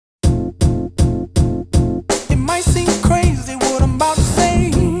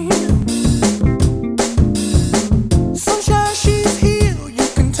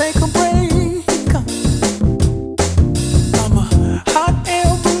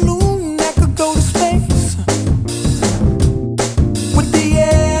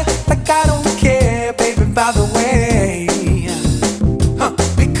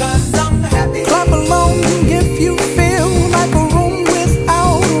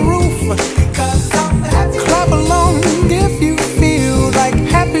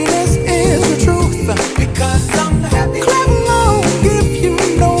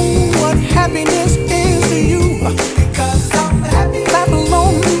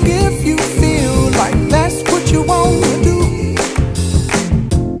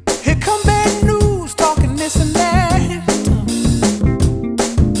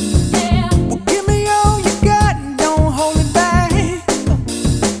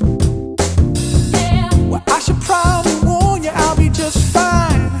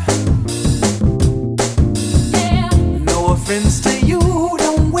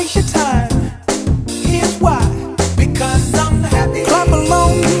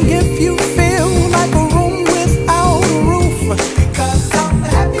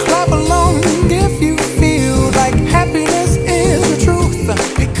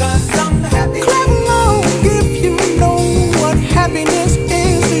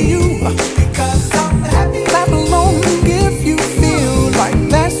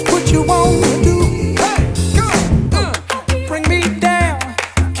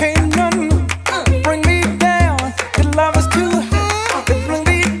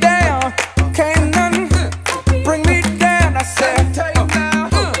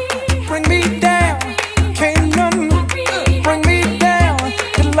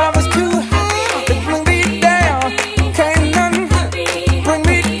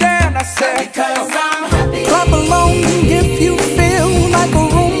I said, because I'm happy. clap along if you feel like a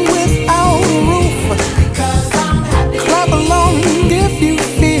room without a roof. Because I'm happy. Clap along if you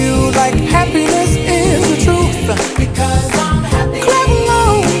feel like happiness is the truth. Because I'm happy. Clap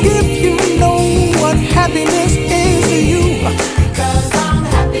along if you know what happiness is to you. Because I'm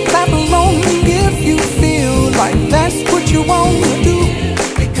happy. Clap along if you feel like that's what you want to do.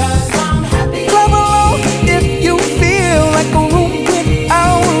 Because I'm happy. Clap along if you feel like a room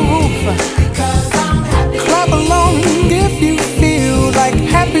without a roof. Because I'm happy. Clap along if you feel like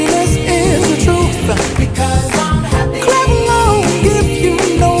happiness is the truth. Because I'm happy. Clap along if you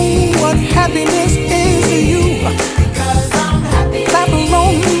know what happiness is to you. Because I'm happy. Clap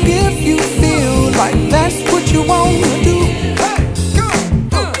along if you feel like that's what you want to do.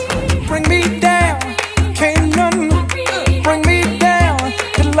 Bring me down, can't none bring me down.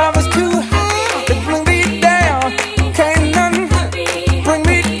 The love is too high to bring me down. Can't none bring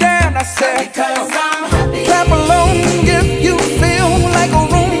me down. I said, Because I'm